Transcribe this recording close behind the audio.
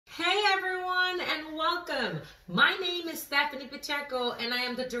welcome. My name is Stephanie Pacheco and I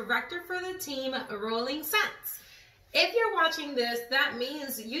am the director for the team Rolling Scents. If you're watching this, that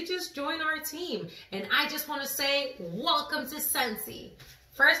means you just joined our team and I just want to say welcome to Scentsy.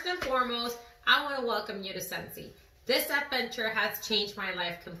 First and foremost, I want to welcome you to Scentsy. This adventure has changed my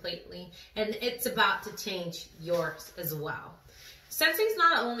life completely and it's about to change yours as well. Scentsy is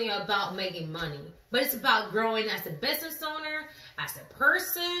not only about making money, but it's about growing as a business owner, as a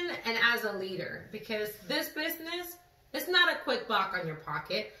person, and as a leader. Because this business is not a quick buck on your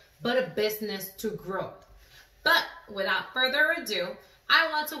pocket, but a business to grow. But without further ado, I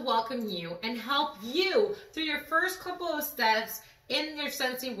want to welcome you and help you through your first couple of steps in your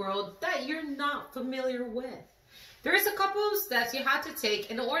Scentsy world that you're not familiar with. There's a couple of steps you have to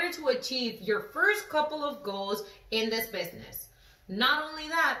take in order to achieve your first couple of goals in this business. Not only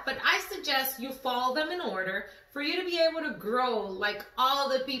that, but I suggest you follow them in order for you to be able to grow like all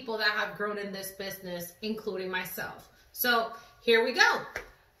the people that have grown in this business, including myself. So here we go.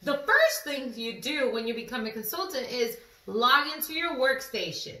 The first thing you do when you become a consultant is log into your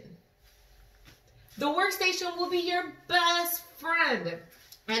workstation. The workstation will be your best friend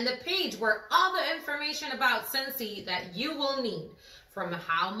and the page where all the information about Scentsy that you will need, from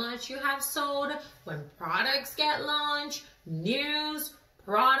how much you have sold, when products get launched, news,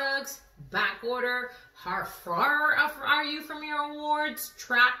 products, back order, how far are you from your awards,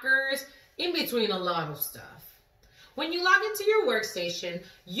 trackers, in between a lot of stuff. When you log into your workstation,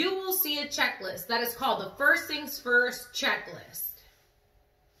 you will see a checklist that is called the First Things First checklist.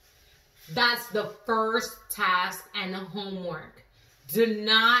 That's the first task and the homework. Do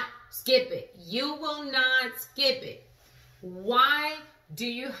not skip it. You will not skip it. Why do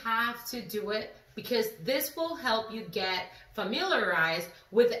you have to do it? Because this will help you get familiarized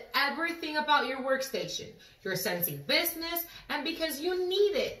with everything about your workstation, your Scentsy business, and because you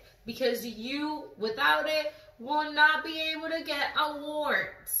need it. Because you, without it, will not be able to get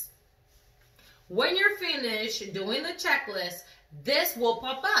awards. When you're finished doing the checklist, this will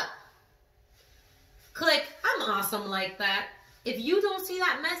pop up. Click, I'm awesome like that. If you don't see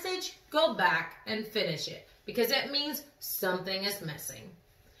that message, go back and finish it because it means something is missing.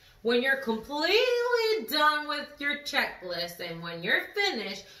 When you're completely done with your checklist and when you're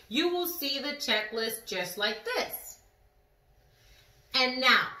finished, you will see the checklist just like this. And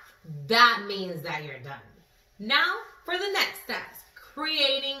now, that means that you're done. Now, for the next task,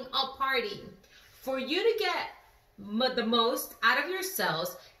 creating a party. For you to get the most out of your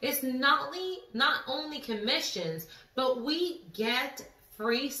sales, it's not only commissions, but we get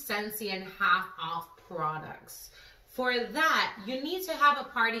free Scentsy and half off products. For that, you need to have a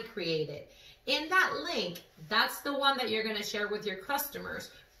party created. In that link, that's the one that you're going to share with your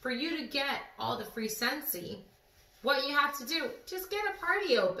customers. For you to get all the free Scentsy, what you have to do, just get a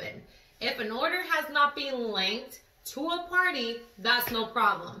party open. If an order has not been linked to a party, that's no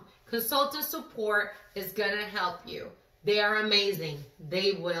problem. Consultant support is going to help you. They are amazing.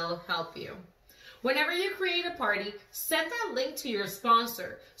 They will help you. Whenever you create a party, send that link to your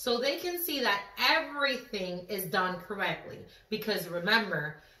sponsor so they can see that everything is done correctly. Because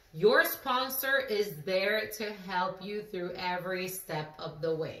remember, your sponsor is there to help you through every step of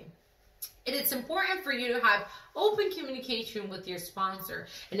the way. And it's important for you to have open communication with your sponsor.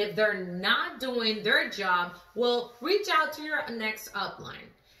 And if they're not doing their job, well, reach out to your next upline.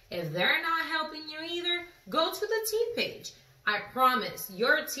 If they're not helping you either, go to the team page. I promise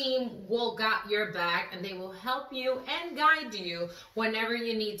your team will got your back and they will help you and guide you whenever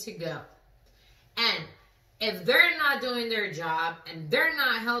you need to go. And if they're not doing their job and they're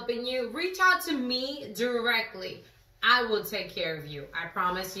not helping you, reach out to me directly. I will take care of you. I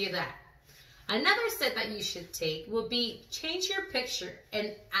promise you that. Another step that you should take will be change your picture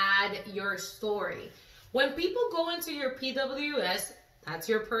and add your story. When people go into your PWS, that's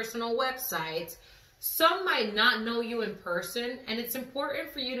your personal website, some might not know you in person, and it's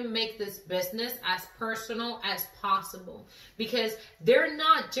important for you to make this business as personal as possible because they're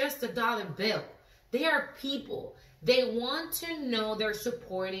not just a dollar bill. They are people. They want to know they're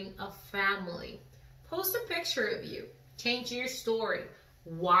supporting a family. Post a picture of you. Change your story.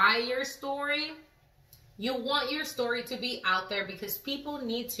 Why your story? You want your story to be out there because people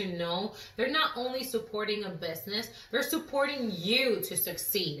need to know they're not only supporting a business, they're supporting you to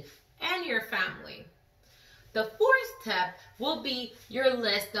succeed and your family. The fourth step will be your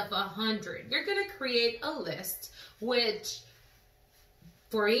list of 100. You're going to create a list, which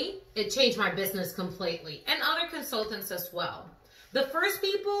for me, it changed my business completely and other consultants as well. The first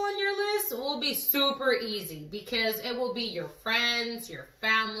people on your list will be super easy because it will be your friends, your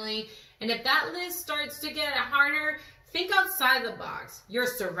family. And if that list starts to get harder, Think outside the box. You're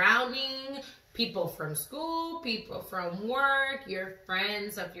surrounding people from school, people from work, your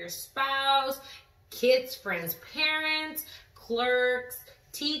friends of your spouse, kids, friends, parents, clerks,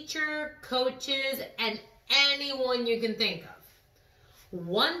 teacher, coaches, and anyone you can think of.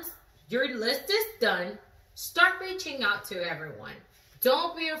 Once your list is done, start reaching out to everyone.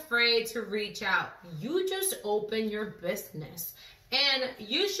 Don't be afraid to reach out. You just open your business and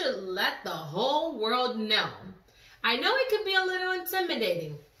you should let the whole world know. I know it can be a little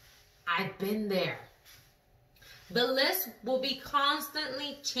intimidating. I've been there. The list will be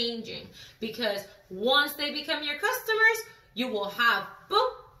constantly changing because once they become your customers, you will have, boom,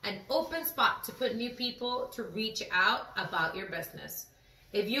 an open spot to put new people to reach out about your business.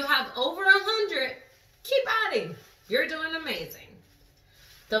 If you have over 100, keep adding. You're doing amazing.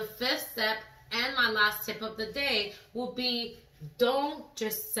 The fifth step and my last tip of the day will be, don't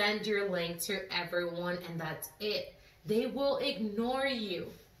just send your link to everyone and that's it. They will ignore you.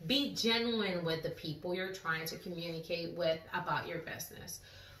 Be genuine with the people you're trying to communicate with about your business.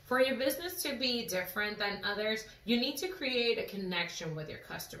 For your business to be different than others, you need to create a connection with your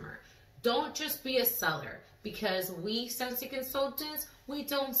customer. Don't just be a seller, because we Scentsy consultants, we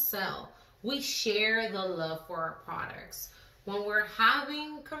don't sell. We share the love for our products. When we're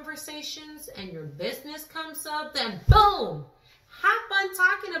having conversations and your business comes up, then boom, have fun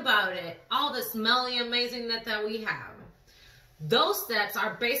talking about it. All the smelly amazingness that we have. Those steps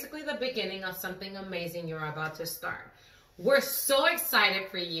are basically the beginning of something amazing you're about to start. We're so excited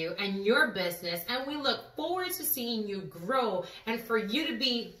for you and your business, and we look forward to seeing you grow and for you to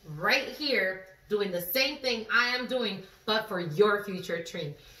be right here doing the same thing I am doing, but for your future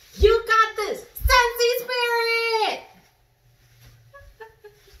dream. You got this, Scentsy Spirit!